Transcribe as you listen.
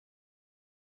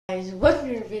Guys, welcome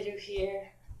to the video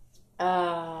here.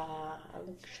 I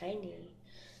look shiny.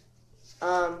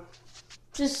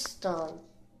 Just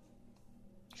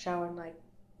showered like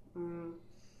 10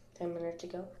 minutes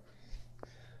ago.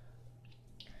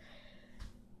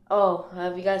 Oh,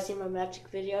 have you guys seen my magic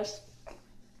videos?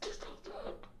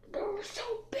 They were so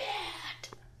bad,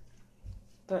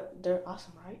 but they're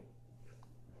awesome, right?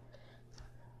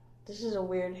 This is a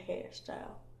weird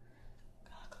hairstyle.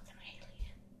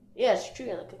 Yeah, it's true,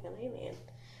 I look like an alien.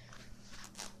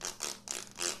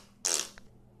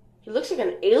 He looks like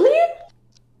an alien?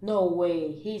 No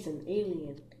way, he's an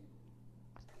alien.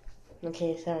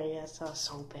 Okay, sorry, yeah, that was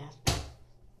so bad.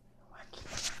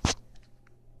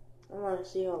 I want to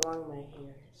see how long my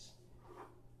hair is.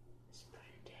 Let's put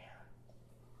it down.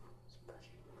 Let's put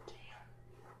it down.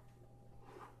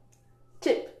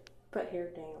 Tip, put hair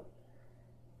down.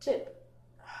 Tip.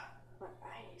 My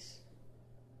eyes.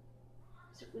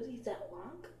 Is it really that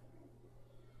long?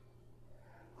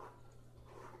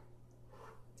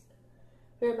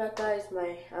 Right back, guys.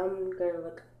 I'm gonna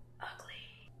look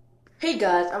ugly. Hey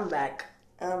guys, I'm back.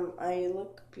 I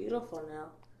look beautiful now.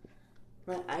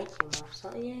 My eye came off,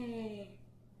 so yay!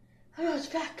 Oh, it's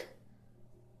back.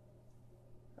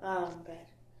 Oh, I'm bad.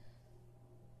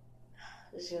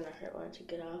 This is gonna hurt once you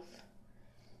get off.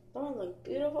 Don't I look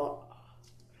beautiful?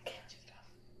 Okay, I'll take it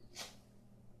off.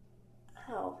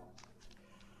 How?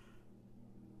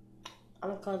 I'm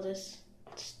gonna call this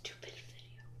stupid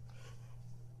video.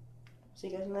 See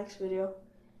you guys in the next video.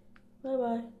 Bye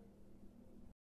bye.